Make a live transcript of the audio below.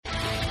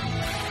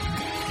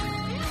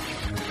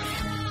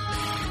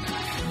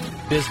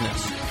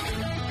business,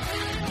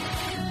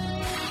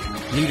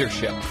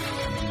 leadership,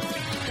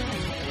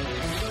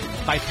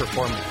 high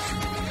performance,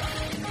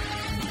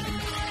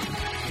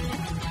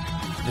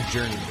 the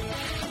journey.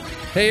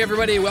 Hey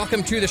everybody,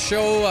 welcome to the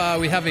show.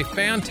 We have a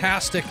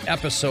fantastic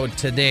episode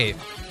today.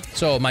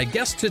 So my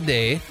guest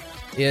today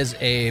is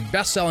a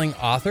best-selling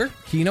author,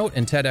 keynote,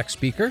 and TEDx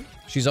speaker.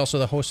 She's also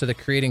the host of the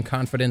Creating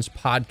Confidence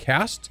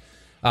podcast,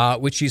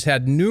 which she's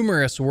had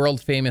numerous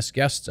world-famous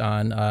guests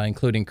on,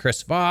 including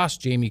Chris Voss,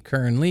 Jamie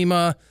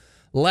Kern-Lima,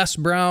 Les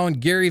Brown,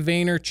 Gary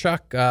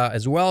Vaynerchuk,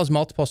 as well as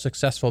multiple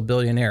successful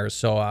billionaires.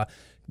 So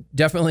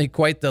definitely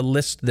quite the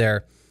list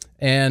there.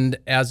 And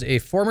as a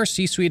former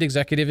C-suite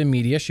executive in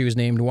media, she was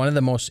named one of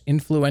the most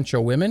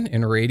influential women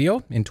in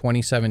radio in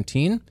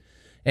 2017.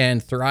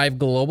 And Thrive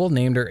Global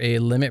named her a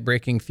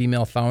limit-breaking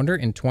female founder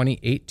in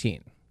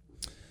 2018.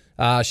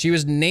 She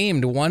was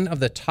named one of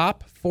the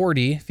top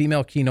 40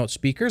 female keynote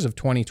speakers of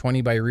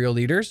 2020 by Real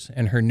Leaders,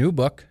 and her new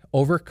book,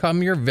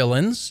 Overcome Your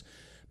Villains,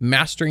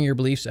 Mastering Your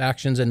Beliefs,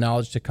 Actions, and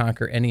Knowledge to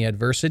Conquer Any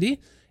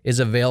Adversity, is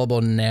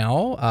available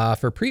now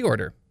for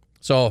pre-order.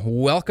 So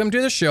welcome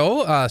to the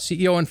show,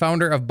 CEO and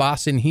founder of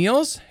Boss in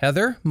Heels,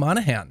 Heather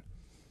Monahan.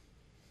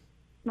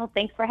 Well,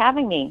 thanks for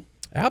having me.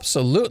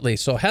 Absolutely.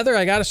 So Heather,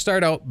 I got to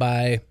start out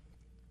by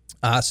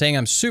saying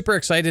I'm super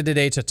excited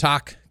today to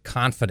talk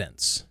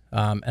confidence.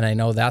 And I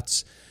know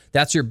that's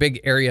your big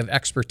area of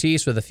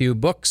expertise with a few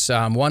books,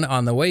 one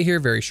on the way here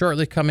very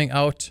shortly coming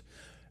out.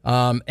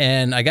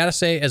 And I got to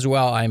say as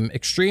well, I'm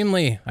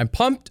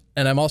pumped,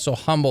 and I'm also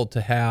humbled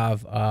to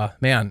have,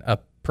 a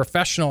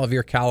professional of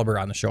your caliber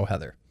on the show,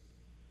 Heather.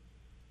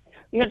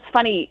 You know, it's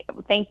funny,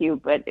 thank you,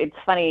 but it's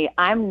funny,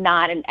 I'm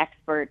not an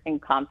expert in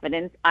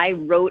confidence. I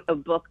wrote a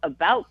book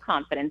about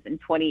confidence in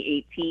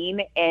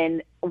 2018,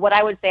 and what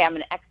I would say I'm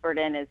an expert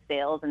in is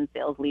sales and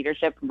sales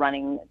leadership,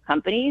 running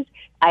companies.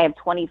 I have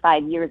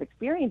 25 years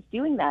experience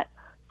doing that.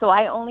 So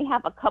I only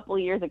have a couple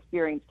years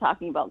experience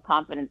talking about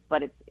confidence,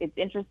 but it's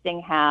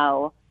interesting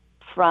how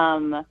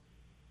from,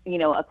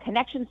 a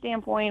connection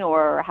standpoint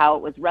or how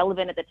it was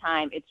relevant at the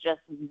time, it's just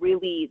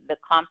really the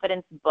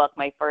confidence book,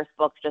 my first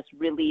book, just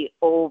really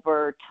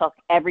overtook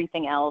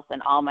everything else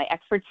and all my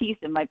expertise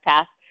in my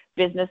past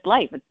business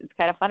life. It's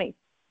kind of funny.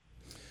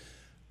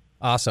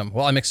 Awesome.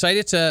 Well, I'm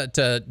excited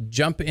to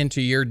jump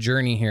into your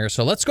journey here.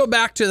 So let's go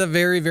back to the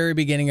very, very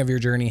beginning of your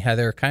journey,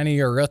 Heather, kind of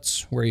your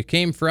roots, where you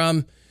came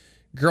from,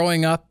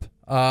 growing up.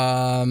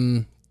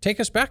 Take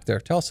us back there.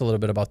 Tell us a little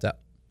bit about that.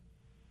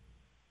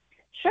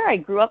 Sure. I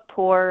grew up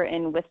poor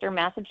in Worcester,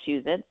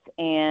 Massachusetts,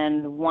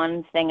 and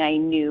one thing I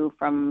knew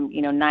from,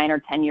 9 or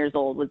 10 years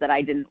old was that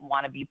I didn't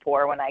want to be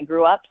poor when I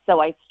grew up.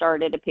 So I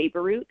started a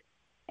paper route,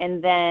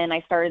 and then I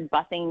started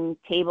bussing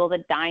tables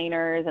at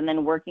diners, and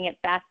then working at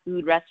fast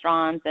food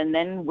restaurants, and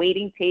then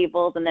waiting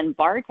tables, and then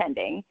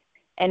bartending.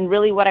 And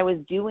really what I was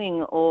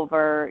doing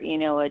over,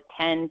 a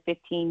 10,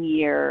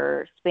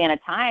 15-year span of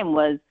time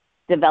was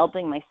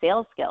developing my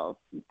sales skills.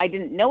 I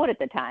didn't know it at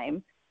the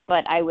time,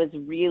 but I was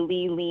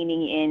really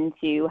leaning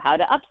into how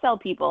to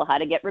upsell people, how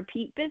to get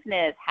repeat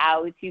business,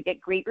 how to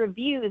get great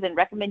reviews and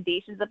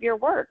recommendations of your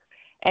work.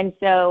 And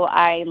so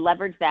I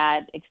leveraged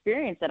that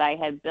experience that I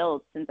had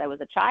built since I was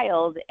a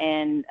child,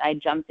 and I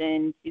jumped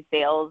into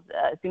sales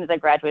as soon as I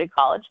graduated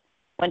college,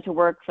 went to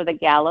work for the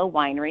Gallo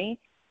Winery,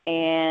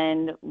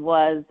 and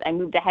I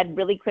moved ahead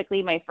really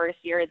quickly. My first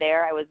year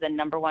there, I was the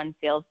number one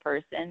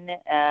salesperson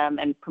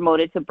and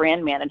promoted to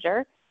brand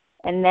manager.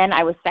 And then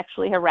I was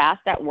sexually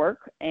harassed at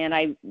work, and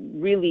I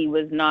really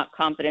was not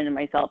confident in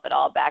myself at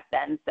all back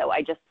then, so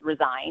I just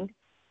resigned.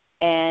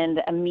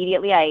 And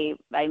immediately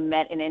I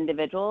met an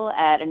individual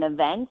at an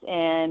event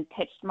and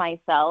pitched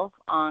myself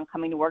on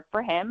coming to work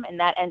for him, and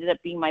that ended up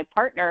being my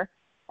partner.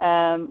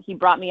 He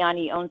brought me on.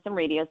 He owned some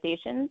radio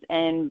stations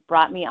and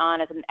brought me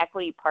on as an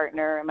equity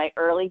partner in my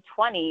early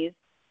 20s.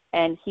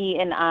 And he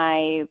and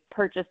I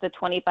purchased a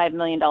 $25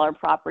 million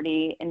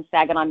property in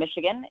Saginaw,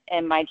 Michigan.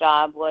 And my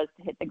job was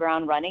to hit the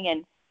ground running.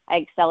 And I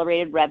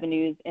accelerated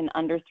revenues in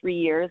under 3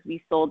 years.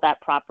 We sold that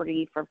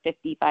property for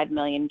 $55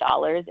 million.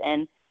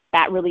 And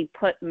that really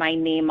put my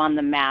name on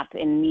the map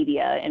in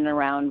media and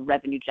around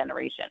revenue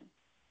generation.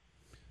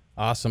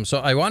 Awesome. So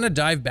I want to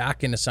dive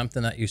back into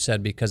something that you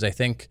said, because I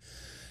think,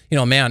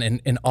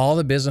 in all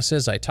the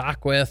businesses I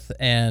talk with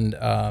and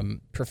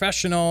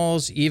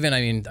professionals,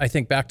 I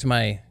think back to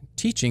my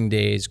teaching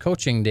days,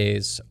 coaching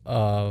days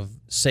of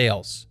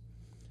sales.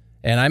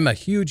 And I'm a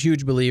huge,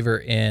 huge believer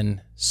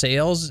in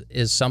sales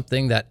is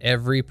something that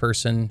every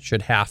person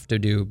should have to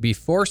do, be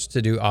forced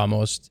to do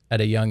almost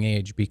at a young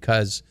age,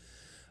 because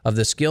of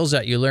the skills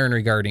that you learn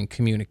regarding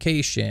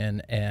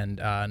communication and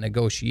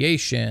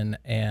negotiation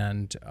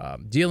and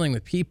dealing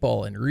with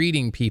people and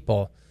reading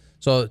people.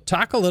 So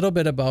talk a little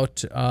bit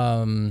about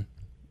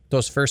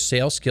those first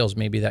sales skills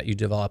maybe that you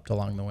developed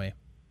along the way.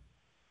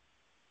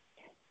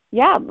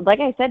 Yeah, like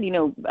I said,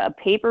 a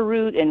paper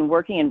route and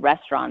working in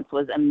restaurants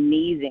was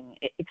amazing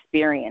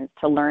experience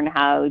to learn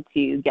how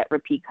to get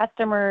repeat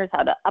customers,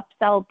 how to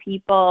upsell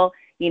people,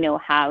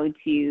 how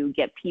to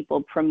get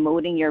people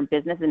promoting your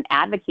business and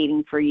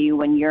advocating for you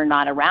when you're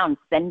not around,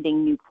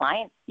 sending new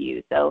clients to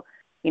you. So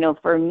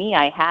for me,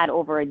 I had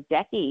over a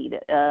decade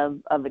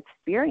of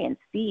experience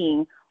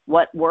seeing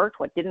what worked,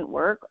 what didn't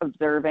work,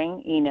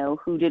 observing,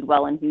 who did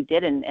well and who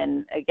didn't.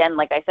 And again,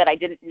 like I said, I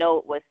didn't know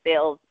it was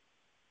sales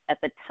at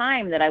the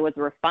time that I was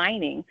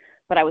refining,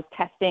 but I was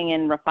testing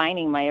and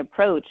refining my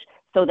approach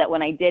so that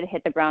when I did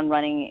hit the ground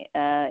running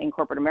in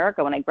corporate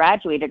America, when I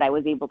graduated, I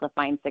was able to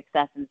find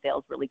success in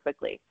sales really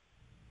quickly.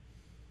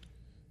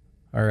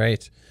 All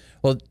right.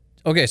 Well,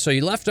 okay, so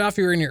you left off,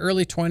 you were in your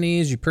early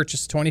 20s, you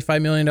purchased a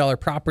 $25 million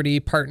property,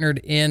 partnered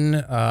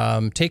in.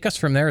 Take us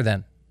from there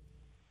then.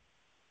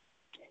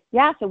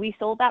 Yeah, so we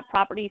sold that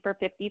property for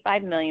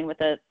 $55 million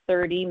with a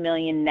 $30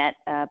 million net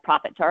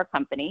profit to our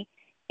company.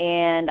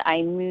 And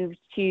I moved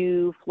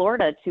to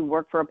Florida to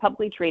work for a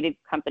publicly traded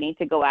company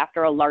to go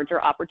after a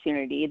larger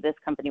opportunity. This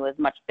company was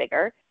much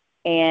bigger.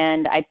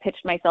 And I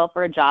pitched myself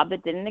for a job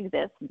that didn't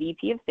exist,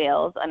 VP of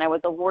sales, and I was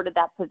awarded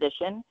that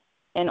position.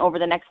 And over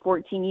the next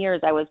 14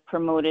 years, I was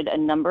promoted a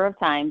number of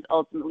times,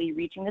 ultimately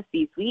reaching the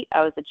C-suite.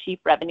 I was the chief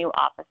revenue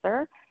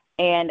officer.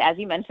 And as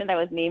you mentioned, I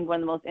was named one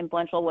of the most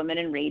influential women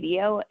in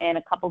radio. And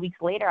a couple weeks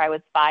later, I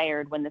was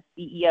fired when the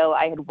CEO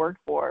I had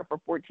worked for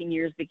 14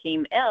 years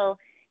became ill.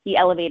 He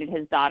elevated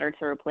his daughter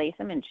to replace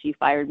him, and she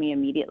fired me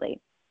immediately.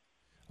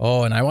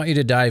 Oh, and I want you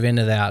to dive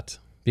into that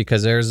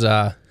because there's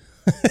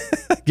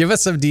give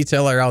us some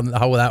detail around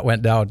how that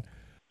went down.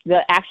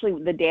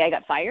 The day I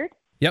got fired?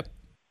 Yep.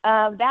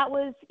 That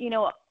was,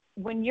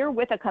 when you're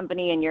with a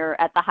company and you're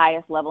at the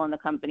highest level in the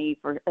company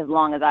for as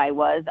long as I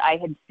was, I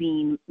had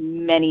seen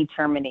many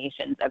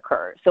terminations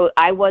occur. So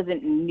I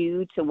wasn't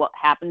new to what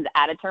happens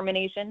at a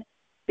termination.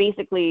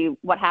 Basically,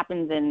 what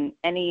happens in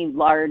any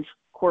large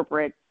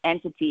corporate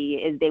entity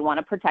is they want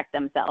to protect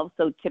themselves.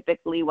 So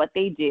typically what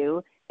they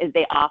do is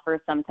they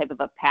offer some type of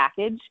a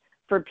package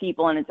for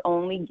people, and it's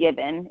only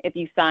given if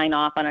you sign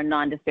off on a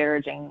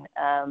non-disparaging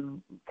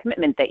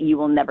commitment that you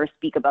will never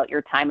speak about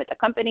your time at the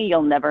company,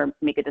 you'll never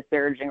make a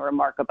disparaging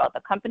remark about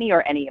the company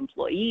or any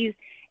employees,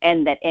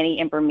 and that any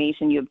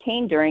information you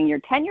obtain during your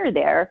tenure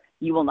there,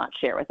 you will not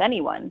share with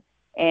anyone.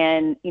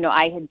 And,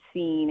 I had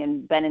seen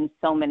and been in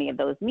so many of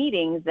those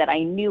meetings that I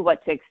knew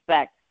what to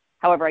expect.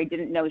 However, I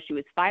didn't know she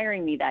was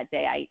firing me that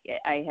day.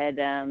 I had,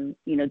 done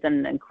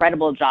an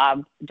incredible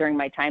job during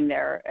my time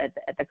there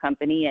at the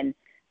company, and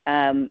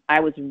I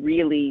was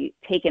really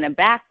taken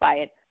aback by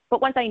it.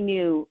 But once I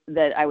knew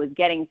that I was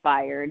getting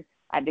fired,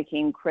 I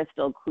became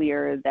crystal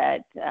clear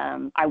that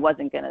I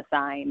wasn't going to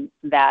sign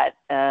that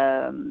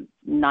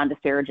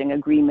non-disparaging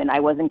agreement. I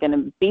wasn't going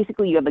to,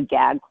 basically you have a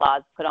gag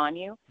clause put on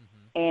you.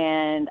 Mm-hmm.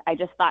 And I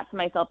just thought to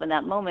myself in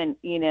that moment,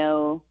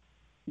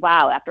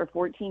 wow, after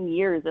 14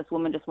 years, this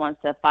woman just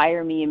wants to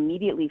fire me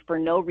immediately for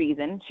no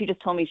reason. She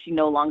just told me she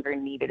no longer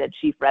needed a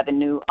chief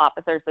revenue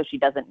officer, so she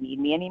doesn't need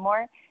me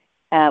anymore,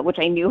 which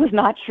I knew was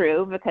not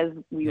true because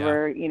we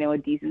were, a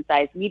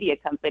decent-sized media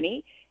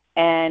company.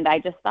 And I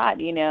just thought,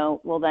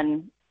 well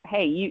then,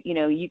 hey,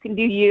 you can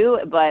do you,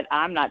 but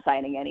I'm not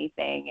signing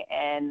anything.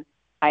 And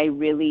I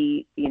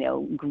really,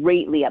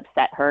 greatly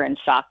upset her and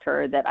shocked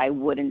her that I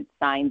wouldn't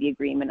sign the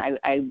agreement.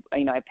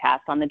 I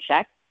passed on the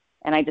check.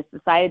 And I just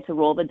decided to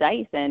roll the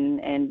dice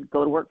and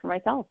go to work for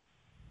myself.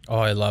 Oh,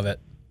 I love it.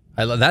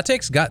 That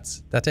takes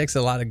guts. That takes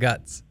a lot of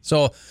guts.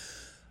 So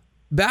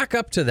back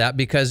up to that,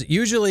 because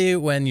usually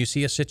when you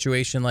see a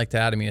situation like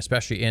that,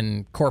 especially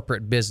in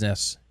corporate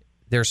business,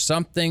 there's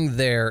something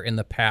there in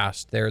the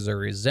past. There's a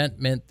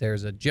resentment,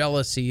 there's a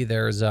jealousy,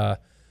 there's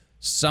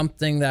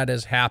something that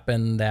has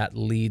happened that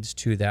leads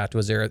to that.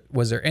 Was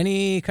there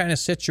any kind of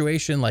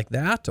situation like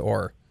that,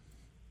 or?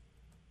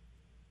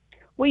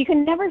 Well, you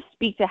can never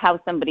speak to how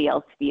somebody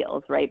else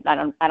feels, right?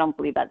 I don't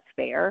believe that's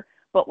fair.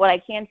 But what I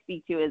can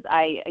speak to is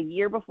a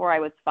year before I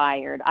was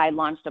fired, I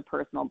launched a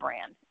personal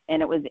brand,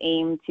 and it was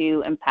aimed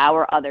to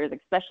empower others,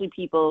 especially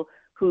people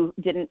who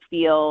didn't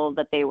feel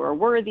that they were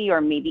worthy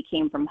or maybe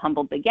came from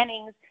humble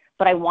beginnings.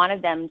 But I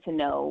wanted them to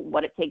know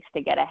what it takes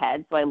to get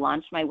ahead. So I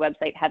launched my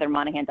website,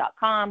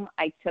 heathermonahan.com.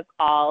 I took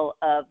all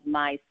of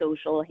my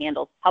social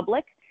handles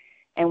public.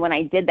 And when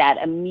I did that,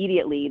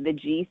 immediately the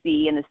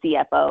GC and the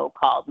CFO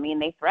called me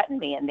and they threatened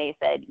me and they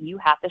said, you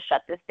have to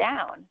shut this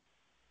down.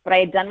 But I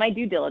had done my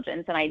due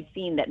diligence and I'd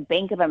seen that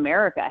Bank of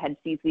America had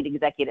C-suite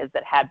executives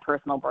that had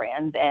personal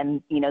brands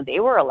and, they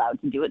were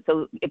allowed to do it.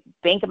 So if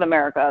Bank of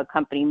America, a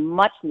company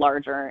much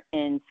larger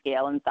in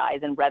scale and size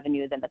and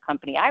revenue than the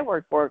company I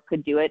worked for,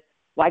 could do it,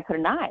 why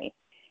couldn't I?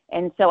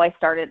 And so I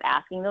started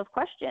asking those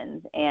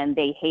questions and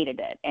they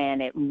hated it.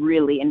 And it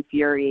really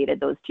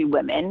infuriated those two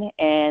women.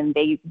 And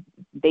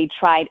they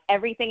tried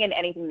everything and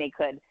anything they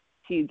could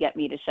to get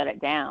me to shut it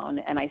down.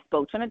 And I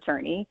spoke to an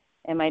attorney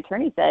and my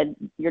attorney said,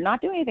 you're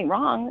not doing anything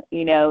wrong.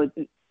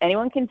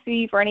 Anyone can sue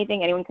you for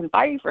anything. Anyone can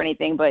fire you for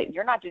anything, but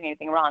you're not doing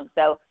anything wrong.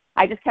 So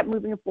I just kept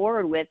moving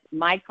forward with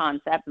my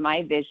concept,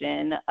 my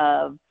vision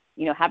of,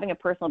 having a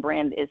personal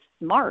brand is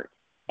smart.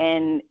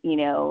 And,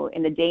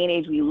 in the day and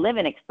age we live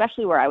in,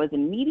 especially where I was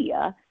in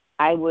media,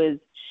 I was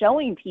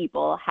showing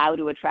people how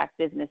to attract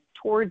business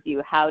towards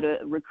you, how to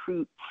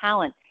recruit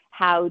talent,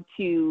 how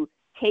to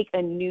take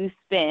a new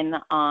spin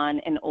on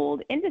an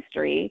old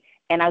industry.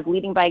 and I was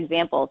leading by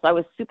example. So I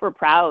was super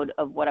proud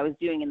of what I was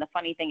doing. And the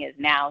funny thing is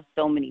now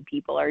so many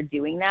people are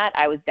doing that.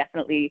 I was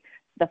definitely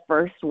the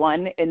first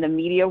one in the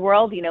media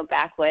world,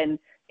 back when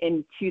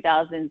in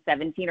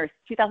 2017 or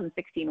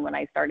 2016 when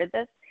I started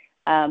this.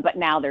 But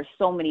now there's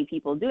so many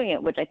people doing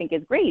it, which I think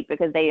is great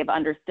because they have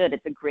understood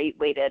it's a great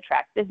way to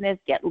attract business,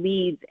 get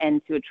leads,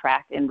 and to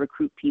attract and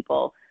recruit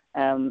people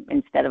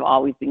instead of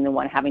always being the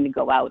one having to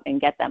go out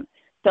and get them.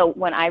 So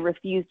when I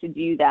refused to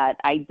do that,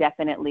 I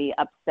definitely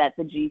upset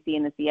the GC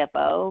and the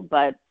CFO,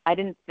 but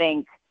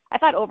I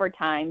thought over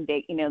time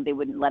they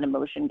wouldn't let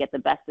emotion get the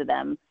best of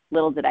them.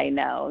 Little did I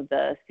know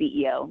the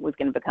CEO was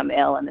going to become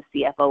ill and the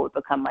CFO would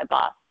become my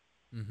boss.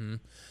 Mm-hmm.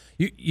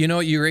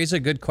 You raise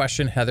a good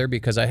question, Heather,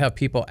 because I have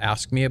people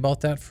ask me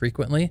about that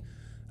frequently,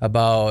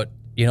 about,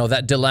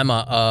 that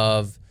dilemma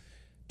of,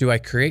 do I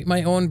create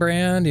my own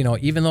brand?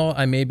 Even though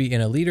I may be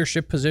in a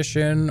leadership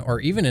position or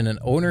even in an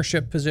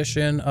ownership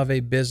position of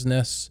a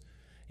business,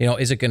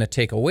 is it going to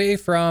take away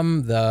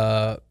from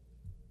the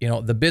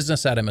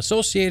business that I'm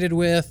associated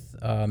with?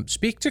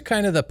 Speak to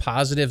kind of the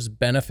positives,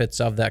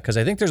 benefits of that, because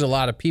I think there's a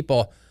lot of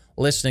people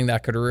listening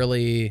that could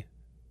really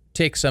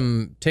take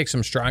some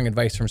strong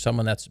advice from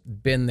someone that's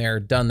been there,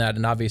 done that,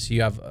 and obviously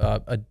you have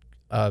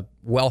a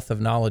wealth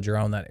of knowledge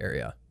around that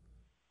area.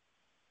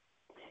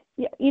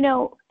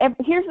 Yeah,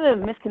 here's a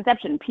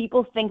misconception.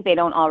 People think they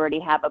don't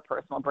already have a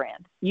personal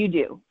brand. You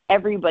do.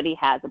 Everybody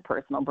has a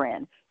personal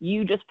brand.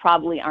 You just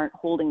probably aren't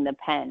holding the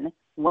pen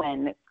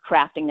when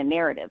crafting the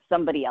narrative.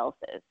 Somebody else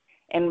is.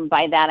 And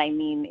by that, I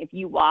mean, if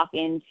you walk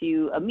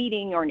into a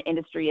meeting or an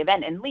industry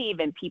event and leave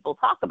and people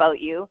talk about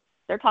you,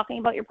 they're talking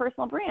about your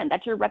personal brand.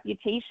 That's your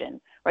reputation,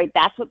 right?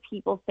 That's what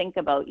people think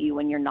about you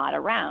when you're not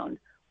around.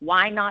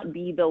 Why not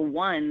be the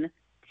one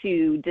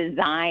to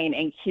design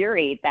and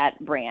curate that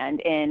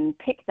brand and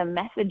pick the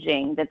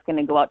messaging that's going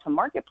to go out to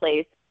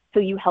marketplace so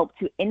you help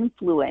to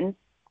influence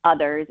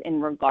others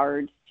in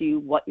regards to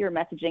what your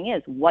messaging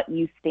is, what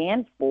you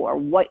stand for,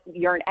 what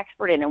you're an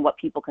expert in, and what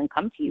people can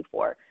come to you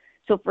for.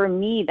 So for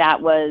me, that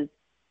was,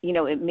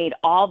 it made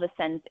all the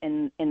sense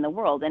in the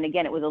world. And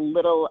again, it was a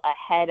little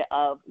ahead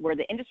of where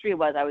the industry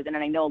was I was in.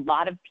 And I know a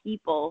lot of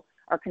people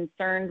are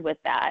concerned with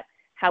that.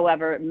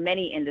 However,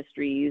 many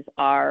industries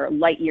are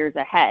light years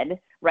ahead,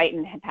 right,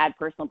 and have had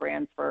personal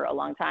brands for a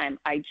long time.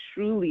 I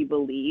truly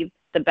believe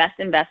the best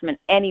investment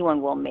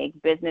anyone will make,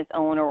 business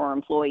owner or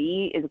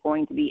employee, is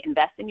going to be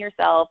invest in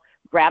yourself,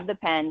 grab the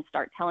pen,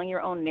 start telling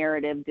your own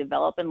narrative,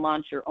 develop and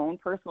launch your own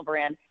personal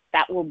brand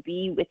that will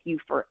be with you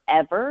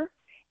forever.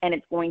 And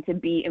it's going to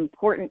be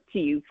important to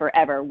you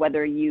forever,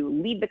 whether you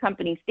leave the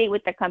company, stay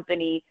with the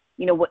company,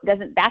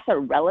 that's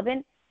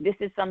irrelevant. This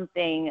is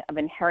something of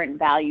inherent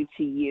value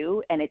to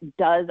you, and it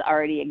does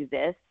already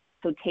exist.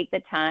 So take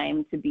the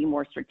time to be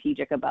more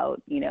strategic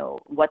about,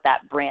 what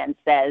that brand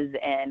says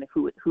and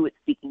who it's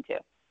speaking to.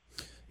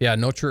 Yeah,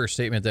 no truer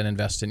statement than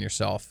invest in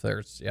yourself.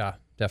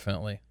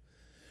 Definitely.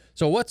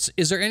 So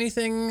is there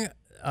anything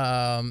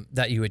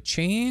that you would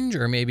change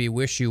or maybe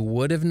wish you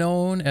would have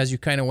known as you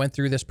kind of went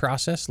through this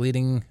process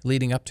leading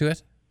up to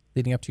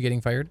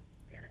getting fired?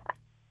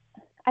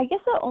 I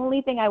guess the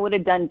only thing I would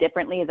have done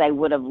differently is I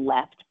would have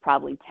left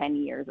probably 10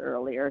 years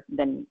earlier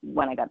than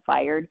when I got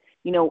fired.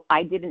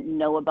 I didn't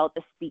know about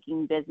the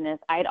speaking business.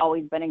 I had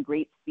always been a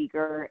great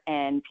speaker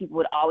and people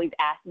would always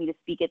ask me to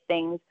speak at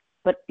things.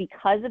 But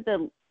because of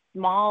the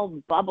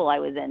small bubble I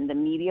was in, the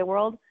media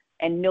world,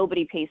 and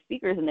nobody pays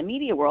speakers in the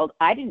media world,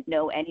 I didn't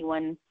know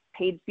anyone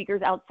paid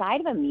speakers outside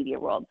of the media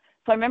world.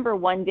 So I remember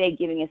one day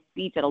giving a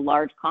speech at a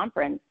large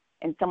conference,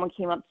 and someone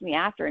came up to me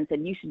after and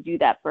said, "You should do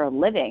that for a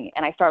living."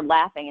 And I started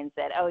laughing and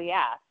said, "Oh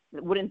yeah,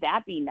 wouldn't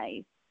that be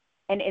nice?"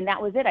 And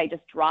that was it. I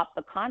just dropped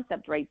the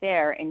concept right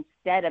there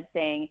instead of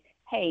saying,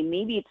 hey,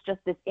 maybe it's just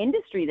this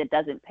industry that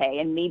doesn't pay,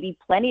 and maybe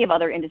plenty of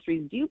other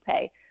industries do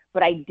pay.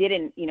 But I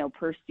didn't,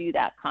 pursue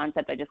that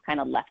concept. I just kind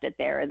of left it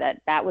there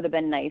that would have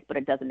been nice, but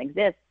it doesn't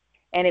exist.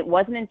 And it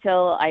wasn't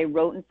until I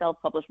wrote and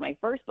self-published my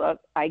first book,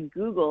 I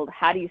Googled,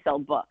 how do you sell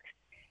books?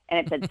 And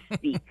it said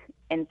speak.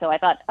 And so I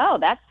thought, oh,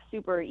 that's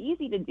super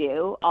easy to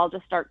do. I'll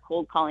just start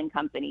cold calling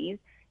companies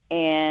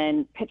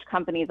and pitch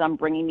companies on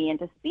bringing me in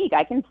to speak.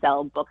 I can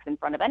sell books in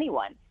front of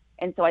anyone.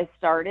 And so I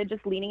started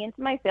just leaning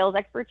into my sales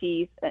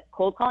expertise,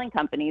 cold calling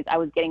companies. I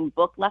was getting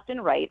booked left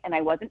and right, and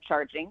I wasn't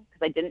charging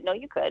because I didn't know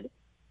you could.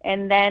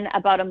 And then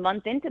about a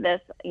month into this,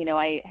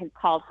 I had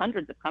called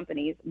hundreds of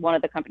companies. One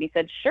of the companies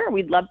said, sure,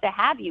 we'd love to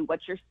have you.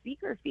 What's your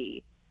speaker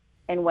fee?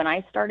 And when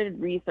I started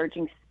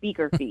researching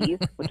speaker fees,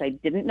 which I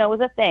didn't know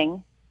was a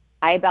thing,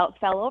 I about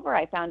fell over.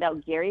 I found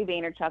out Gary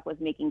Vaynerchuk was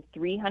making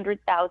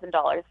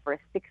 $300,000 for a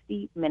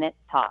 60-minute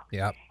talk.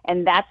 Yep.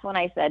 And that's when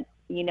I said,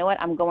 you know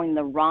what, I'm going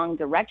the wrong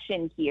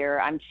direction here.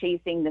 I'm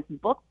chasing this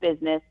book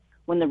business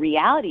when the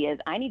reality is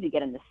I need to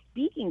get in the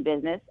speaking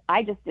business.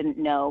 I just didn't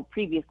know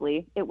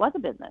previously it was a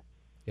business.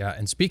 Yeah,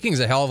 and speaking is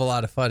a hell of a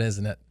lot of fun,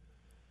 isn't it?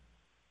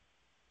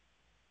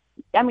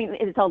 I mean,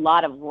 it's a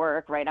lot of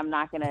work, right? I'm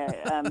not going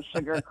to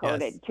sugarcoat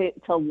Yes.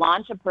 it. To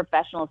launch a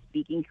professional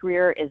speaking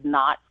career is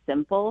not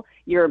simple.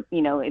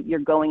 If you're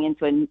going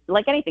into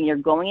like anything, you're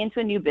going into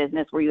a new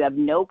business where you have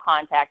no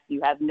contacts,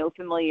 you have no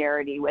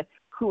familiarity with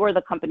who are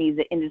the companies,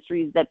 the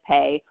industries that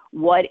pay,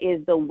 what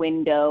is the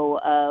window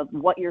of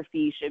what your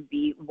fee should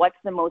be, what's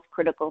the most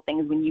critical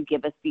things when you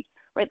give a speech,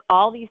 right?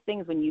 All these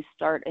things when you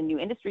start a new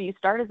industry, you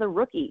start as a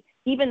rookie.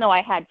 Even though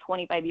I had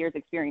 25 years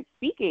experience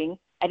speaking,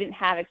 I didn't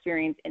have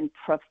experience in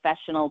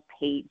professional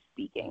paid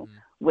speaking,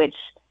 which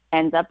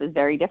ends up is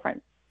very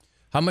different.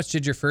 How much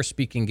did your first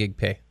speaking gig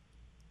pay?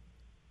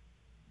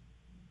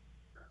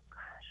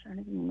 I don't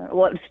even remember.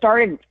 Well, it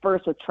started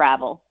first with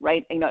travel,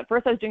 right? At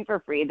first I was doing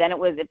for free. Then it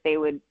was if they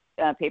would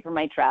pay for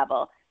my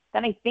travel.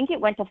 Then I think it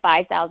went to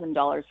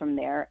 $5,000 from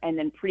there. And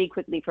then pretty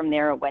quickly from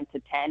there, it went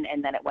to 10,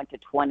 and then it went to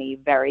 20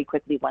 very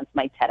quickly once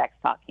my TEDx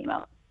talk came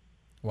out.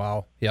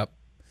 Wow. Yep.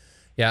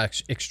 Yeah,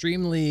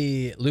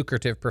 extremely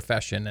lucrative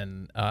profession,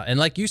 and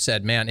like you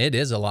said, man, it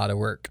is a lot of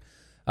work.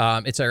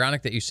 It's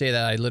ironic that you say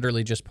that. I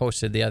literally just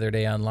posted the other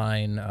day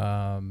online,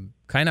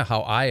 kind of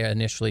how I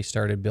initially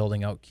started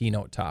building out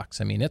keynote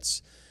talks. I mean,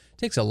 it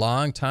takes a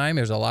long time.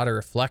 There's a lot of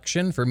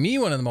reflection. For me,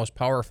 one of the most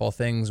powerful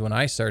things when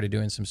I started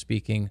doing some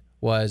speaking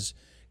was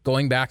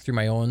going back through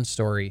my own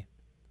story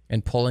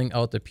and pulling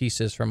out the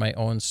pieces from my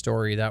own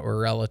story that were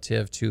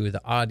relative to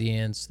the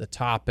audience, the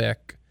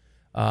topic.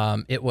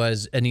 It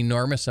was an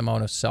enormous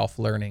amount of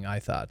self-learning, I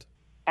thought.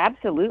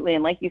 Absolutely.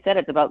 And like you said,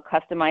 it's about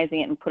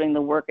customizing it and putting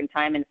the work and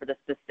time in for the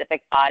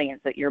specific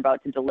audience that you're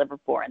about to deliver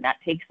for. And that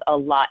takes a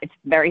lot. It's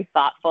very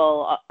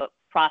thoughtful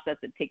process.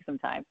 It takes some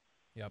time.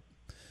 Yep.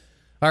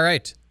 All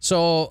right.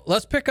 So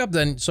let's pick up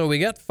then. So we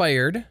got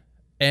fired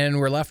and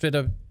we're left at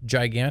a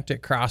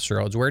gigantic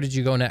crossroads. Where did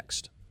you go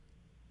next?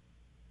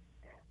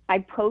 I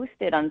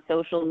posted on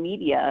social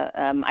media,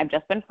 I've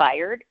just been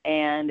fired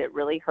and it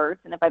really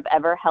hurts. And if I've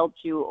ever helped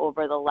you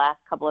over the last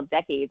couple of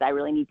decades, I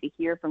really need to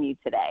hear from you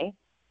today.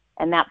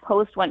 And that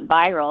post went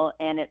viral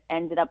and it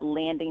ended up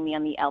landing me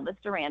on the Elvis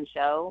Duran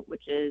show,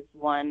 which is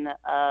one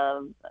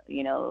of,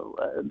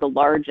 the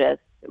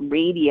largest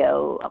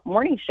radio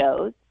morning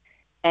shows.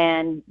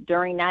 And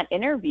during that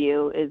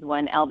interview is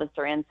when Elvis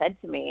Duran said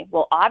to me,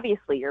 well,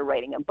 obviously you're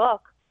writing a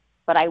book.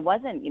 But I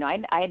wasn't,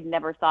 I had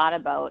never thought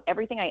about,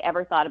 everything I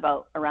ever thought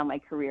about around my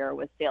career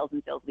was sales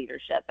and sales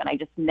leadership. And I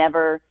just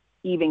never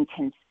even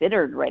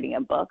considered writing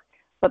a book.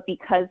 But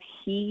because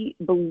he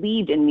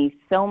believed in me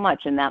so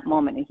much in that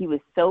moment, and he was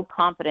so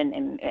confident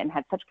and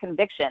had such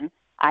conviction,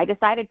 I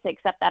decided to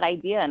accept that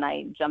idea. And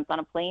I jumped on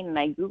a plane and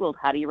I Googled,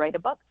 how do you write a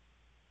book?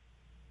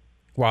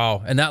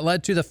 Wow. And that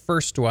led to the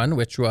first one,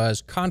 which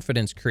was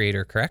Confidence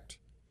Creator, correct?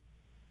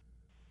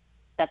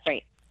 That's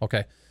right.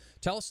 Okay.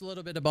 Tell us a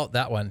little bit about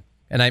that one.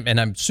 And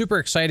I'm super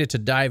excited to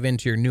dive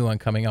into your new one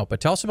coming out. But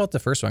tell us about the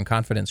first one,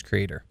 Confidence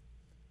Creator.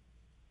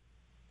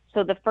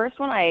 So the first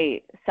one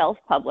I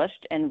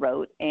self-published and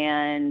wrote,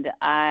 and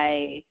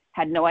I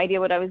had no idea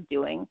what I was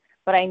doing.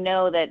 But I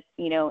know that,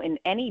 in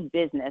any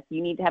business,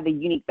 you need to have a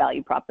unique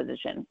value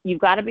proposition. You've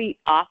got to be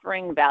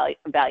offering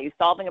value,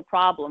 solving a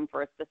problem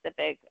for a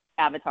specific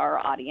avatar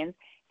or audience.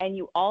 And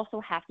you also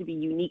have to be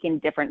unique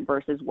and different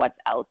versus what's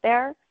out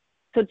there.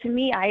 So to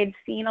me, I had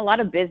seen a lot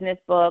of business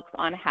books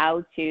on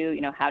how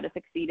to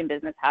succeed in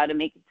business, how to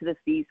make it to the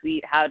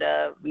C-suite, how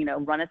to,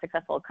 run a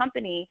successful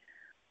company,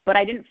 but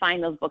I didn't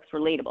find those books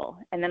relatable.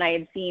 And then I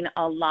had seen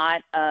a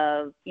lot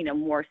of,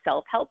 more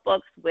self-help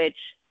books, which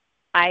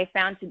I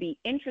found to be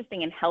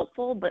interesting and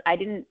helpful, but I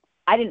didn't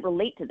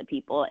relate to the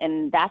people.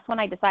 And that's when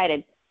I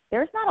decided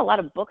there's not a lot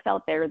of books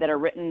out there that are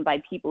written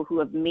by people who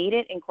have made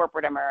it in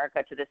corporate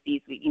America to the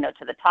C-suite,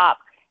 to the top,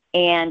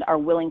 and are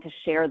willing to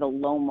share the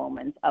low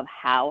moments of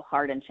how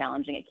hard and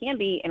challenging it can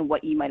be and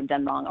what you might have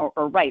done wrong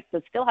or right.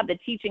 So still have the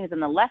teachings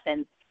and the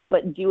lessons,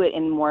 but do it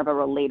in more of a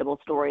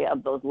relatable story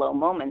of those low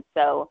moments.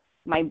 So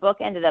my book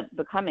ended up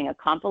becoming a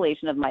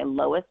compilation of my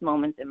lowest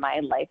moments in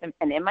my life and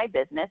in my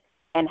business,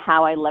 and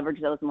how I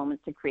leverage those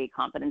moments to create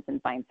confidence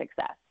and find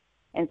success.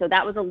 And so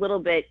that was a little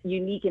bit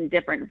unique and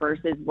different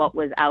versus what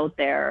was out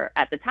there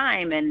at the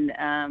time. And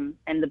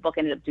the book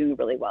ended up doing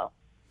really well.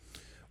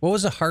 What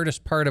was the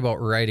hardest part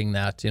about writing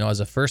that? As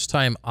a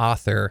first-time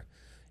author,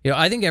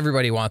 I think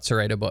everybody wants to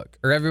write a book,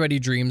 or everybody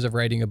dreams of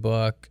writing a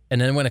book. And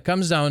then when it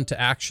comes down to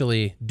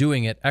actually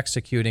doing it,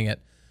 executing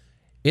it,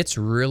 it's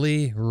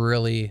really,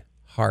 really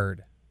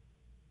hard.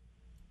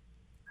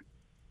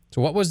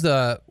 So I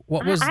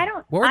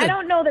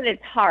don't know that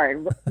it's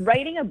hard.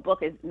 Writing a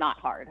book is not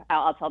hard.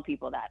 I'll tell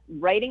people that.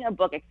 Writing a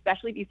book,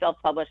 especially if you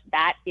self-publish,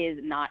 that is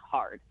not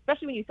hard.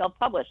 Especially when you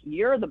self-publish,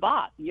 you're the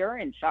boss, you're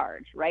in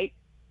charge, right?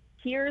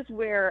 Here's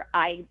where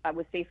I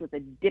was faced with a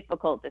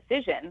difficult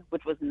decision,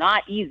 which was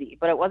not easy,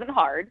 but it wasn't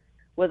hard,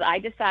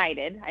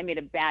 I made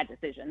a bad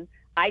decision.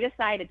 I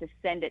decided to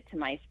send it to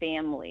my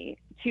family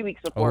 2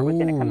 weeks before it was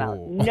going to come out.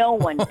 No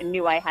one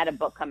knew I had a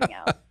book coming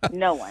out.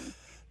 No one.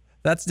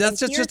 That's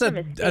just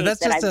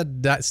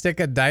a stick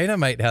of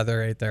dynamite, Heather,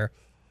 right there.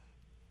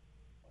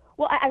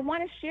 Well, I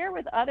want to share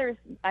with others.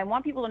 I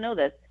want people to know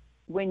this.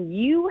 When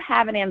you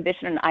have an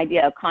ambition, an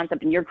idea, a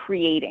concept, and you're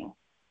creating,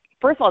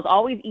 first of all, it's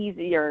always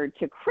easier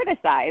to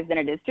criticize than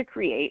it is to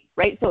create,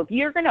 right? So if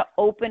you're going to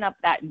open up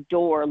that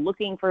door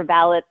looking for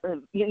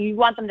you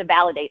want them to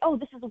validate, oh,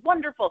 this is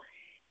wonderful,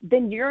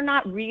 then you're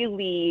not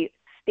really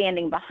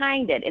standing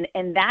behind it.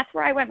 And that's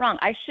where I went wrong.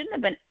 I shouldn't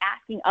have been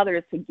asking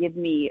others to give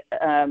me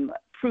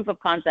proof of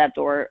concept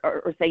or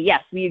say,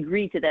 yes, we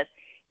agree to this.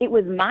 It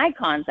was my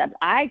concept.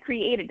 I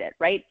created it,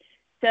 right?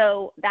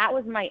 So that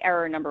was my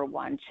error number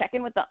one. Check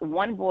in with the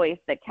one voice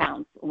that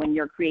counts when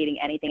you're creating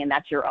anything, and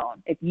that's your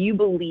own. If you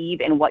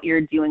believe in what you're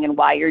doing and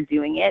why you're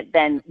doing it,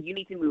 then you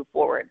need to move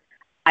forward.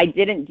 I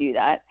didn't do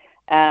that.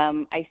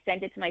 I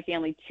sent it to my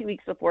family 2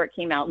 weeks before it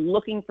came out,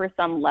 looking for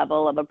some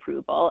level of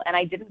approval, and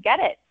I didn't get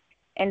it.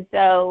 And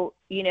so,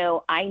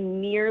 I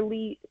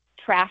nearly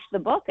trashed the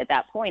book at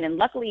that point. And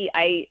luckily,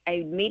 I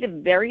made a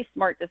very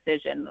smart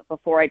decision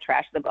before I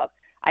trashed the book.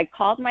 I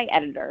called my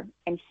editor,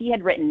 and he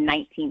had written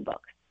 19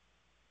 books.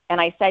 And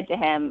I said to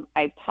him,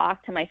 I've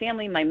talked to my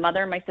family, my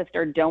mother and my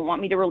sister don't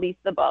want me to release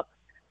the book.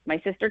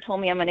 My sister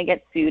told me I'm going to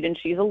get sued, and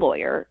she's a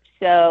lawyer.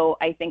 So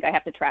I think I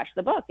have to trash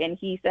the book. And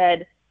he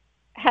said,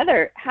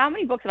 Heather, how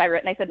many books have I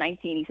written? I said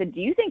 19. He said,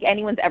 do you think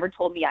anyone's ever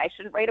told me I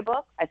shouldn't write a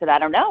book? I said, I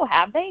don't know.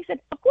 Have they? He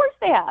said, of course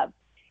they have.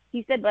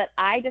 He said, but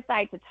I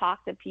decide to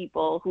talk to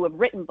people who have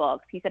written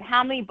books. He said,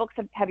 how many books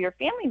have your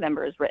family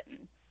members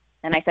written?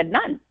 And I said,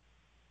 none.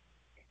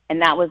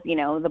 And that was,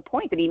 the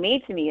point that he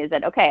made to me is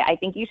that, okay, I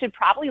think you should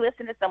probably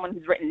listen to someone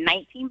who's written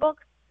 19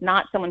 books,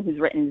 not someone who's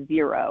written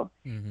 0.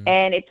 Mm-hmm.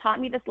 And it taught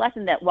me this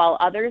lesson that while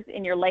others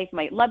in your life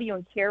might love you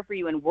and care for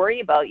you and worry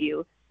about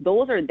you,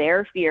 those are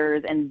their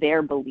fears and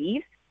their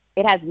beliefs.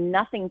 It has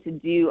nothing to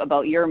do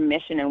about your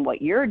mission and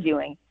what you're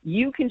doing.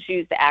 You can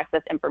choose to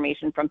access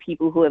information from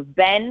people who have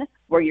been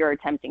where you're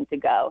attempting to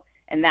go.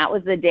 And that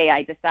was the day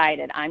I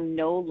decided I'm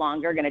no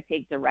longer going to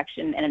take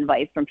direction and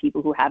advice from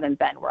people who haven't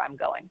been where I'm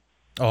going.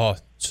 Oh,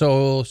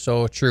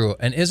 so true.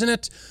 And isn't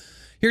it,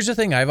 here's the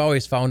thing I've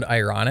always found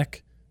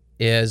ironic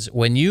is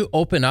when you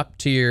open up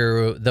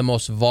to the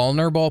most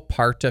vulnerable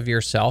part of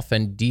yourself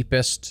and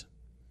deepest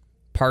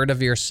part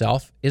of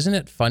yourself, isn't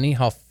it funny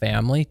how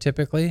family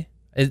typically,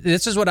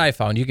 this is what I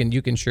found, you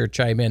can sure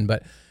chime in,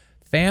 but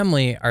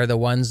family are the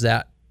ones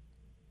that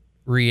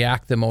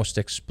react the most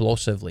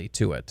explosively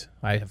to it,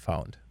 I have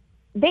found.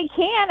 They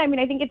can. I mean,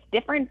 I think it's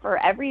different for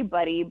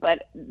everybody,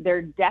 but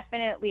there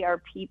definitely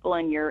are people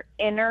in your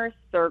inner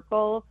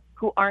circle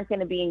who aren't going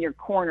to be in your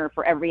corner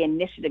for every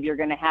initiative you're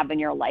going to have in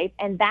your life.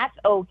 And that's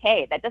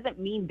okay. That doesn't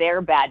mean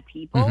they're bad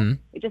people. Mm-hmm.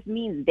 It just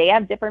means they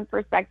have different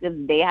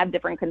perspectives, they have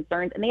different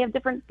concerns, and they have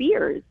different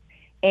fears.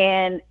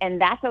 And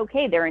that's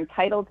okay. They're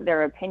entitled to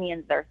their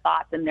opinions, their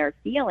thoughts, and their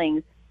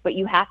feelings. But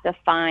you have to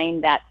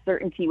find that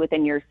certainty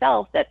within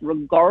yourself that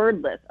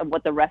regardless of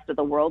what the rest of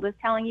the world is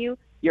telling you,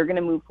 you're going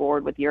to move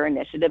forward with your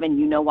initiative and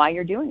you know why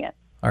you're doing it.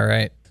 All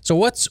right. So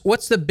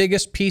what's the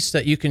biggest piece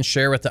that you can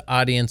share with the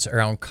audience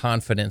around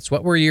confidence?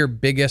 What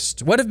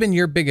have been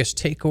your biggest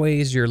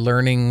takeaways, your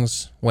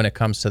learnings when it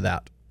comes to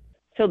that?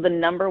 So the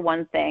number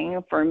one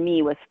thing for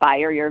me was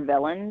fire your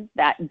villain.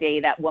 That day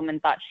that woman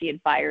thought she had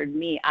fired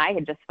me, I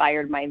had just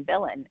fired my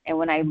villain. And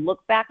when I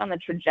look back on the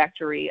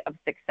trajectory of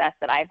success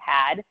that I've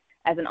had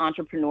as an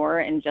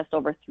entrepreneur in just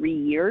over 3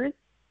 years,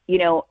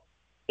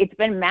 it's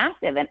been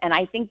massive. And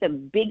I think the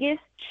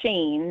biggest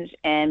change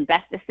and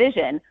best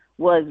decision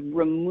was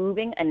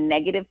removing a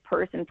negative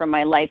person from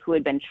my life who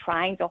had been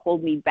trying to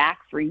hold me back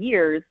for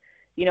years.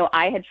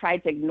 I had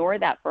tried to ignore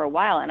that for a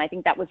while. And I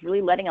think that was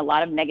really letting a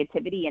lot of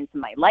negativity into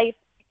my life,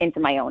 into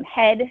my own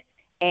head.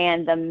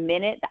 And the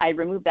minute I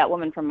removed that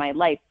woman from my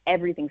life,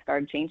 everything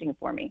started changing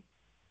for me.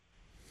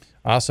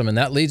 Awesome. And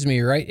that leads me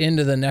right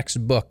into the next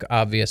book,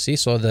 obviously.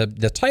 So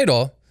the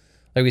title,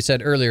 like we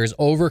said earlier, is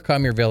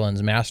Overcome Your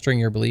Villains, Mastering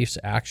Your Beliefs,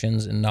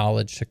 Actions, and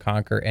Knowledge to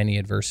Conquer Any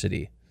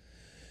Adversity.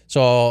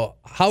 So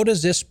how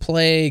does this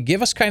play?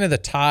 Give us kind of the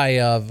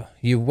tie of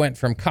you went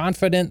from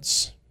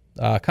confidence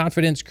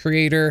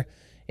creator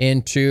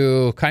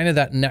into kind of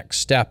that next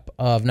step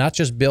of not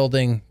just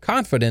building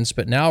confidence,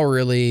 but now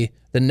really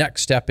the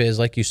next step is,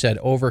 like you said,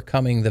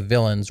 overcoming the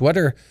villains. What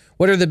are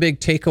the big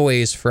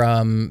takeaways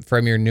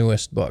from your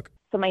newest book?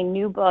 So my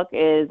new book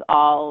is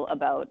all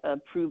about a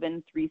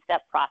proven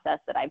 3-step process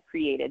that I've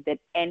created that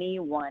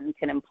anyone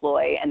can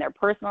employ in their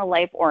personal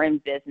life or in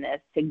business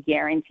to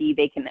guarantee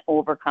they can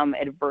overcome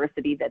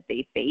adversity that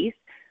they face.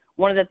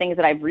 One of the things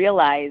that I've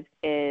realized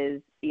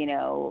is,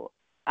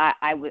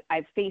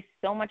 I've faced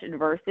so much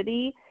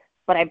adversity,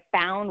 but I've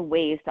found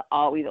ways to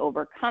always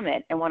overcome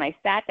it. And when I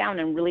sat down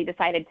and really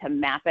decided to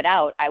map it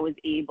out, I was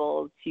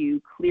able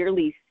to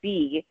clearly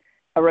see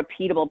a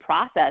repeatable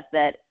process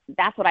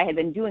that's what I had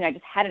been doing. I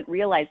just hadn't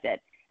realized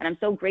it. And I'm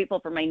so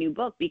grateful for my new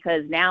book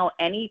because now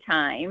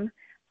anytime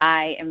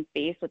I am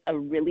faced with a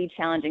really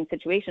challenging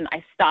situation,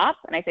 I stop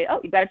and I say, oh,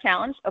 you've got a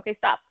challenge? Okay,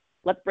 stop.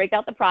 Let's break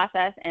out the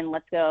process and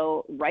let's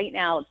go right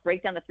now. Let's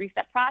break down the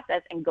 3-step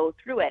process and go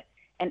through it.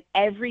 And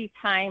every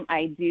time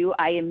I do,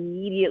 I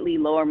immediately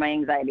lower my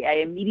anxiety. I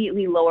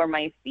immediately lower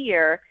my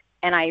fear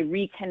and I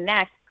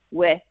reconnect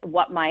with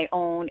what my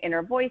own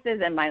inner voice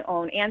is and my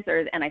own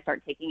answers. And I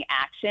start taking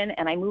action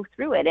and I move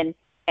through it.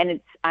 And And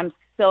I'm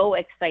so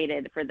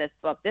excited for this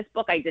book. This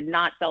book I did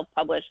not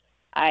self-publish.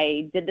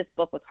 I did this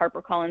book with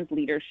HarperCollins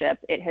Leadership.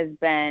 It has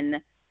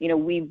been,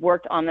 we've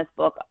worked on this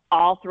book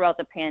all throughout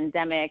the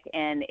pandemic,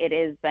 and it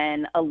has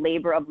been a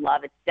labor of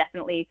love. It's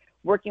definitely,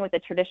 working with a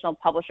traditional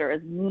publisher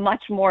is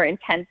much more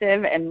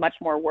intensive and much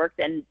more work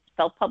than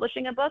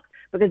self-publishing a book,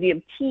 because you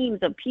have teams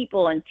of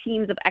people and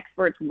teams of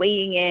experts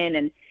weighing in,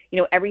 and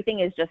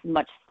everything is just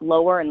much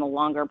slower and the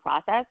longer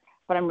process.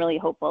 But I'm really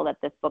hopeful that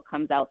this book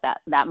comes out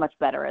that much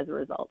better as a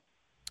result.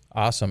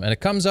 Awesome. And it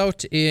comes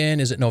out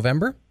is it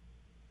November?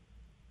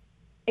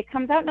 It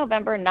comes out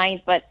November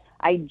 9th, but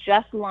I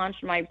just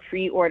launched my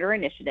pre-order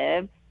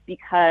initiative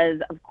because,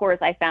 of course,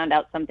 I found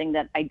out something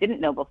that I didn't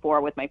know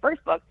before with my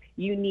first book.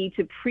 You need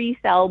to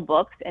pre-sell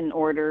books in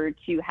order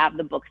to have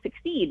the book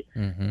succeed.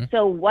 Mm-hmm.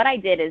 So what I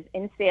did is,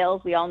 in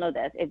sales, we all know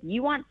this. If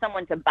you want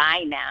someone to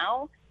buy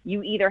now,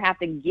 you either have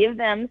to give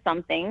them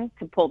something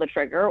to pull the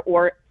trigger,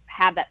 or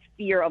have that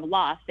fear of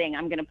loss saying,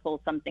 I'm going to pull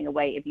something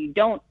away if you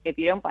don't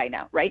buy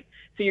now, right?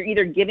 So you're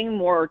either giving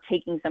more or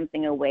taking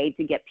something away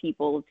to get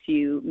people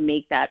to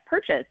make that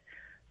purchase.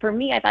 For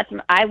me,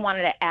 I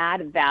wanted to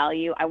add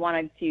value. I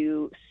wanted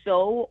to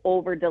so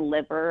over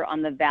deliver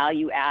on the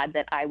value add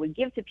that I would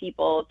give to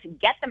people to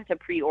get them to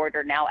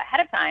pre-order now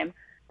ahead of time,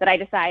 that I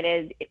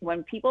decided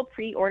when people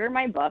pre-order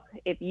my book,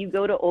 if you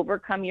go to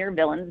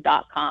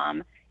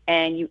overcomeyourvillains.com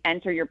and you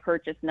enter your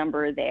purchase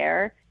number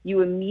there,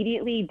 you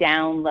immediately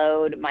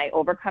download my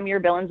Overcome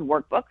Your Villains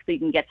workbook, so you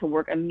can get to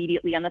work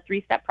immediately on the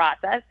 3-step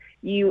process.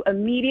 You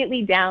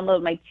immediately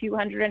download my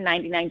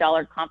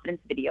 $299 confidence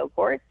video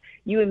course.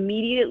 You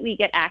immediately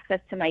get access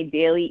to my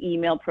daily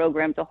email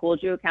program to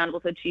hold you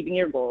accountable to achieving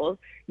your goals.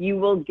 You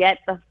will get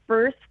the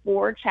first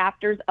 4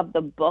 chapters of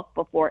the book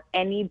before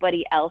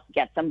anybody else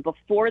gets them,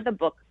 before the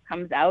book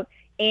comes out,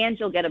 and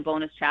you'll get a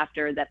bonus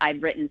chapter that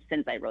I've written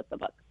since I wrote the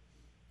book.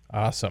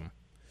 Awesome.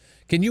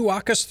 Can you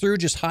walk us through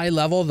just high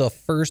level the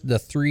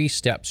 3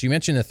 steps? You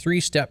mentioned the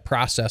 3-step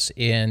process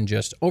in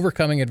just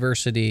overcoming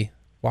adversity.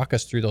 Walk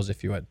us through those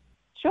if you would.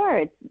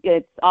 Sure.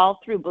 It's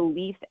all through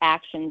beliefs,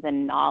 actions,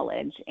 and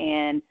knowledge.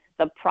 And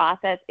the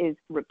process is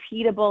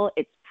repeatable.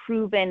 It's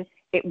proven.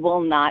 It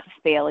will not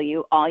fail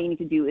you. All you need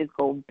to do is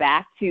go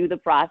back to the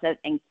process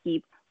and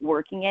keep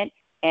working it.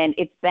 And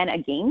it's been a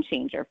game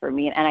changer for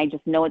me. And I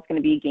just know it's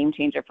going to be a game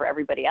changer for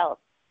everybody else.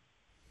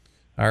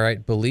 All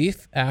right.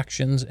 Belief,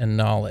 actions, and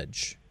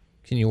knowledge.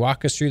 Can you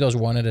walk us through those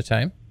one at a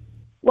time?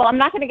 Well, I'm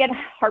not going to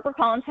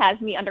HarperCollins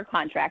has me under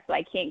contract, so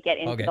I can't get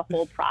into the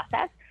whole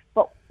process.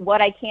 But what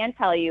I can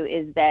tell you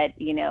is that,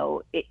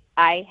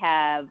 I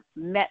have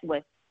met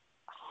with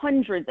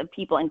hundreds of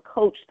people and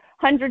coached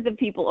hundreds of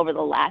people over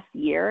the last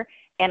year,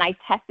 and I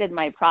tested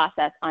my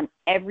process on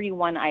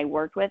everyone I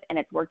worked with, and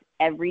it's worked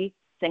every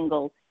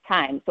single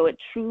time. So it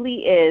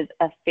truly is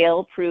a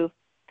fail-proof,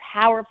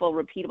 powerful,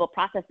 repeatable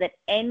process that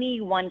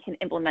anyone can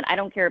implement. I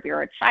don't care if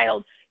you're a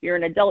child, you're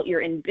an adult,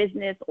 you're in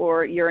business,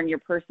 or you're in your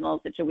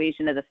personal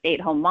situation as a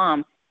stay-at-home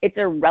mom. It's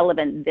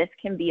irrelevant. This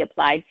can be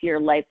applied to your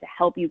life to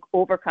help you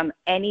overcome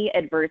any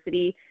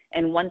adversity.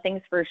 And one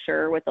thing's for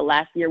sure, with the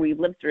last year we've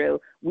lived through,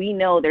 we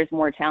know there's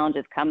more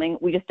challenges coming.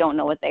 We just don't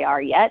know what they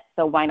are yet.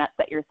 So why not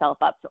set yourself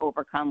up to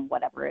overcome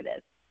whatever it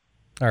is?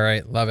 All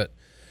right. Love it.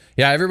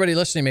 Yeah, everybody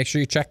listening, make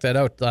sure you check that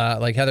out.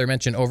 Like Heather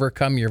mentioned,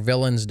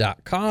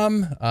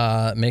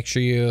 overcomeyourvillains.com. Make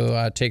sure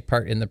you take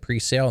part in the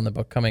pre-sale and the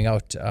book coming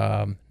out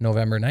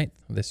November 9th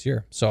this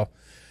year. So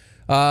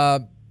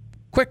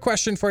quick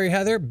question for you,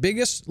 Heather.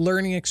 Biggest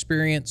learning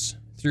experience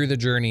through the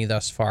journey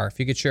thus far? If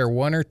you could share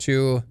 1 or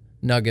 2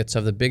 nuggets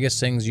of the biggest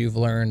things you've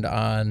learned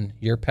on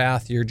your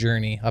path, your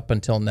journey up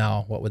until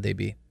now, what would they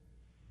be?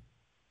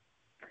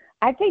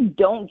 I'd say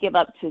don't give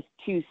up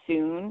too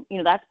soon.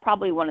 That's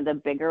probably one of the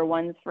bigger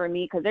ones for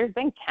me, because there's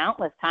been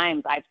countless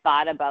times I've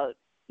thought about,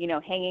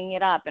 hanging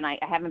it up, and I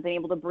haven't been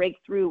able to break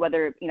through,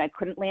 whether, I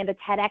couldn't land a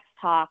TEDx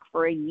talk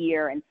for a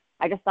year. And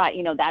I just thought,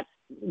 that's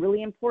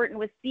really important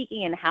with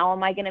speaking, and how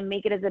am I going to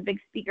make it as a big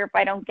speaker if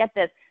I don't get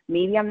this?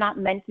 Maybe I'm not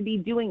meant to be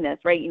doing this,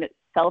 right?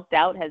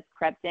 Self-doubt has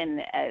crept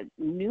in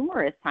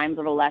numerous times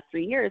over the last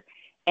 3 years.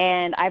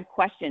 And I've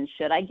questioned,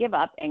 should I give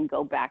up and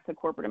go back to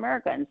corporate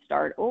America and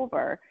start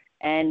over?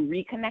 And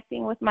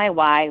reconnecting with my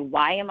why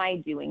am I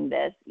doing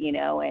this,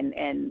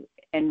 and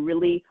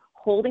really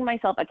holding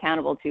myself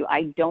accountable to,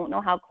 I don't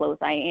know how close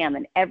I am.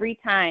 And every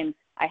time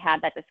I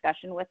had that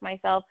discussion with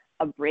myself,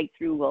 a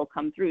breakthrough will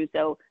come through.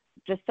 So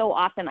just so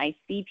often I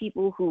see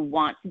people who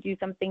want to do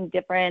something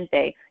different.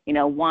 They,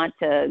 want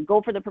to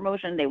go for the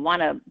promotion. They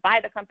want to buy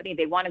the company.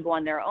 They want to go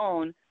on their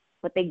own,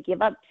 but they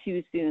give up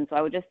too soon. So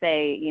I would just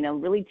say,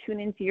 really tune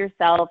into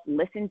yourself,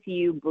 listen to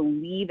you,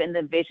 believe in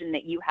the vision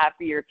that you have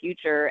for your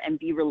future, and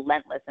be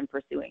relentless in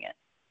pursuing it.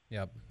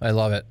 Yep. I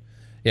love it.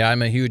 Yeah,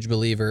 I'm a huge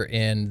believer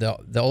in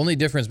the only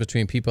difference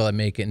between people that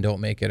make it and don't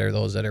make it are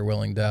those that are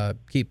willing to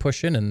keep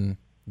pushing and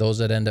those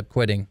that end up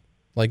quitting.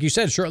 Like you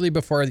said, shortly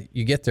before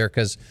you get there,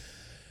 because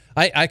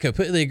I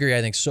completely agree.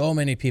 I think so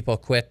many people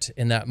quit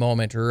in that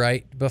moment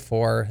right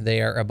before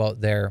they are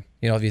about there.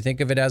 If you think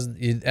of it as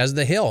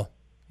the hill,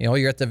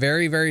 You're at the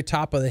very, very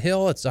top of the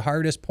hill. It's the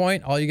hardest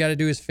point. All you got to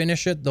do is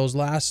finish it,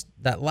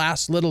 that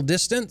last little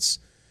distance.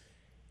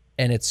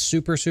 And it's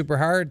super, super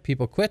hard.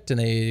 People quit and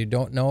they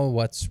don't know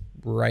what's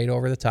right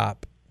over the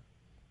top.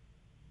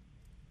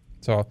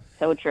 So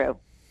true.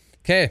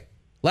 Okay.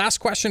 Last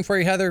question for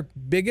you, Heather.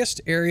 Biggest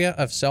area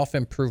of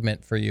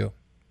self-improvement for you?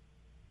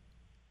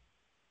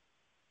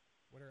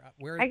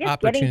 Where I guess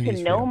getting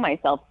to know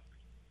myself.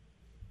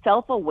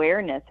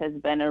 Self-awareness has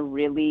been a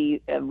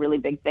really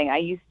big thing. I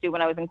used to,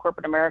 when I was in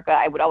corporate America,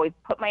 I would always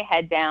put my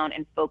head down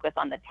and focus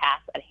on the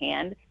task at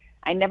hand.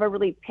 I never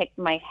really picked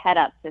my head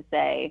up to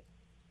say,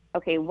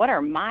 okay, what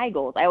are my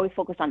goals? I always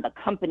focused on the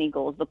company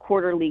goals, the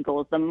quarterly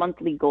goals, the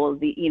monthly goals,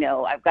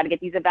 I've got to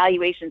get these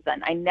evaluations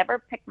done. I never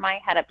picked my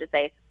head up to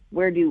say,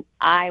 where do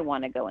I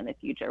want to go in the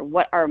future?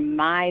 What are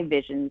my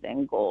visions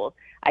and goals?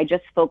 I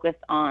just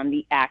focused on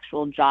the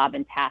actual job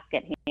and task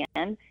at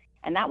hand.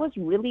 And that was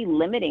really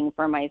limiting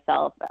for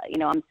myself.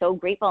 I'm so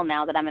grateful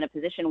now that I'm in a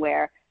position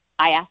where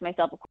I ask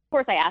myself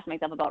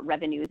about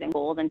revenues and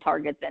goals and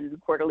targets and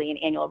quarterly and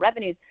annual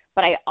revenues,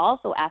 but I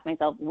also ask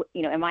myself,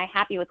 am I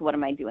happy with what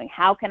am I doing?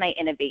 How can I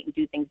innovate and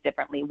do things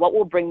differently? What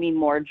will bring me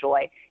more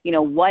joy?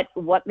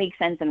 What makes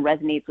sense and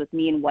resonates with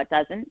me and what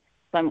doesn't?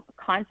 So I'm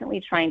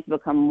constantly trying to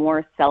become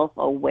more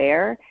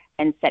self-aware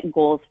and set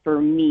goals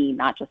for me,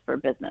 not just for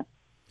business.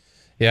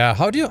 Yeah.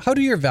 How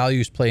do your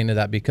values play into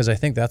that? Because I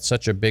think that's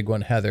such a big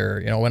one,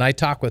 Heather. When I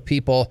talk with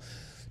people,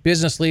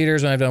 business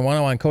leaders, when I've done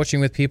one-on-one coaching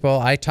with people,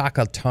 I talk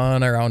a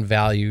ton around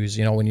values.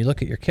 When you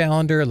look at your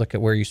calendar, look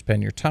at where you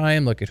spend your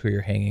time, look at who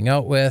you're hanging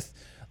out with,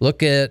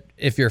 look at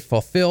if you're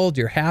fulfilled,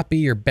 you're happy,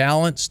 you're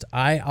balanced.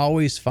 I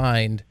always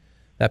find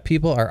that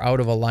people are out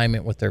of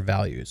alignment with their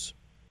values.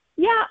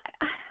 Yeah.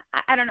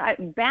 I don't know.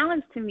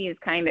 Balance to me is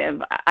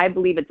I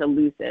believe it's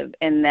elusive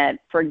in that,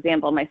 for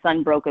example, my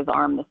son broke his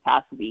arm this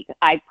past week.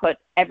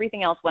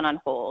 Everything else went on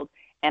hold,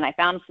 and I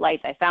found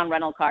flights, I found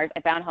rental cars,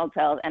 I found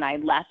hotels, and I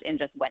left and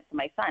just went to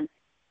my son.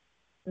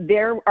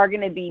 There are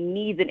going to be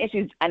needs and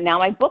issues. And now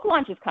my book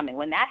launch is coming.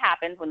 When that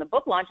happens, when the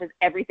book launches,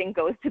 everything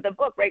goes to the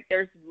book, right?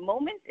 There's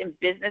moments in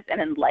business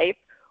and in life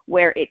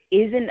where it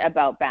isn't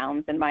about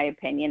balance, in my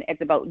opinion.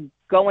 It's about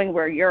going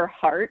where your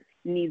heart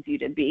needs you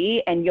to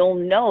be, and you'll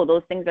know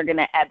those things are going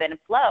to ebb and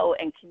flow,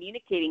 and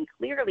communicating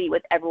clearly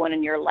with everyone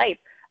in your life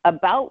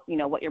about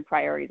what your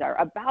priorities are,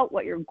 about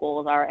what your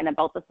goals are, and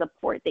about the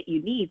support that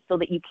you need so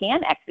that you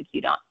can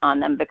execute on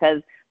them.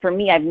 Because for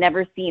me, I've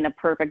never seen a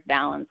perfect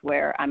balance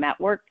where I'm at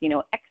work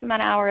X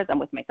amount of hours, I'm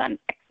with my son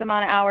X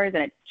amount of hours,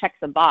 and it checks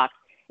a box.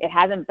 It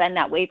hasn't been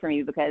that way for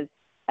me because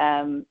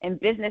in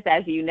business,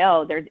 as you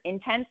know, there's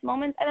intense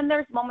moments, and then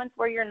there's moments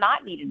where you're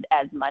not needed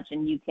as much,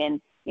 and you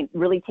can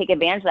really take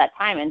advantage of that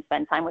time and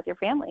spend time with your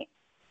family.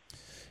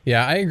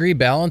 Yeah, I agree.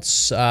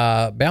 Balance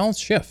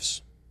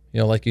shifts.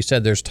 Like you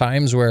said, there's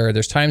times where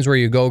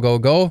you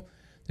go.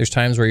 There's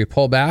times where you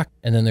pull back,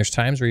 and then there's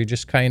times where you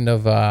just kind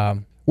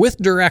of, with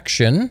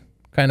direction,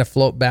 kind of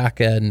float back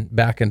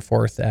and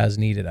forth as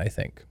needed, I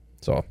think.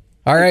 So,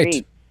 all right.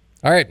 Agreed.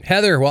 All right,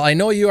 Heather. Well, I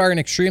know you are an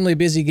extremely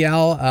busy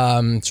gal,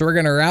 so we're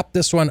going to wrap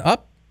this one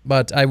up,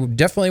 but I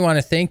definitely want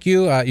to thank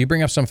you. You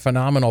bring up some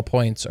phenomenal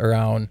points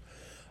around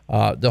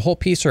the whole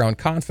piece around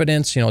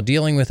confidence,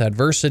 dealing with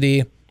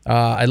adversity.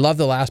 I love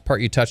the last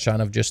part you touched on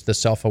of just the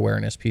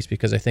self-awareness piece,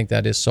 because I think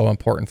that is so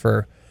important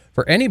for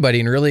anybody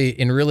in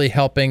really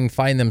helping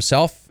find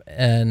themselves.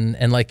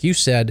 And like you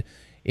said,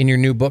 in your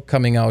new book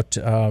coming out,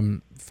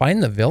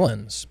 find the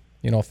villains,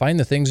 find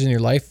the things in your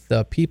life,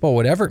 the people,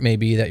 whatever it may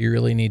be that you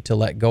really need to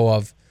let go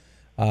of,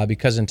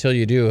 because until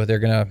you do,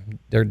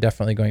 they're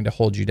definitely going to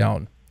hold you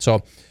down.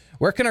 So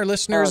where can our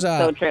listeners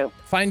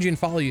find you and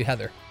follow you,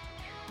 Heather?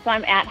 So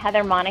I'm at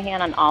Heather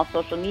Monahan on all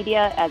social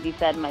media. As you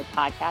said, my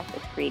podcast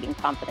is Creating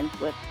Confidence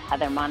with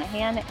Heather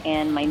Monahan,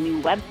 and my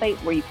new website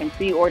where you can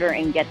pre-order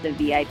and get the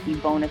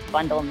VIP bonus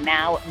bundle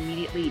now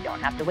immediately. You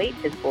don't have to wait.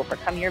 Is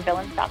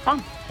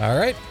overcomeyourvillains.com. All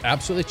right.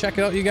 Absolutely. Check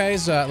it out, you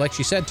guys. Like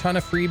she said, ton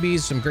of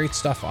freebies, some great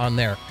stuff on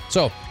there.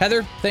 So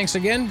Heather, thanks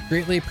again.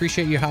 Greatly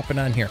appreciate you hopping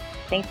on here.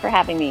 Thanks for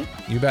having me.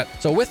 You bet.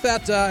 So with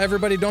that,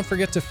 everybody, don't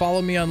forget to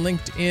follow me on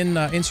LinkedIn,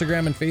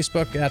 Instagram, and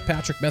Facebook at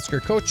Patrick Metzger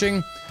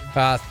Coaching.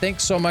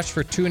 Thanks so much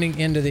for tuning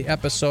into the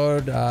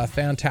episode.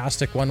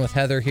 Fantastic one with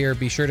Heather here.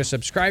 Be sure to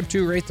subscribe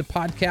to, rate the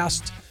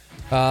podcast.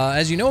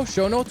 As you know,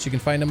 show notes, you can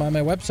find them on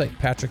my website,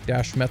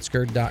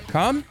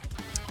 patrick-metzger.com.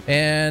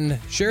 And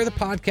share the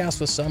podcast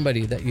with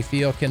somebody that you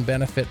feel can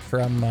benefit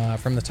from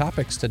the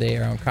topics today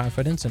around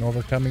confidence and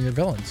overcoming your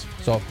villains.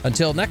 So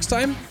until next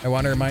time, I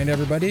want to remind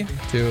everybody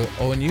to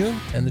own you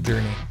and the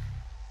journey.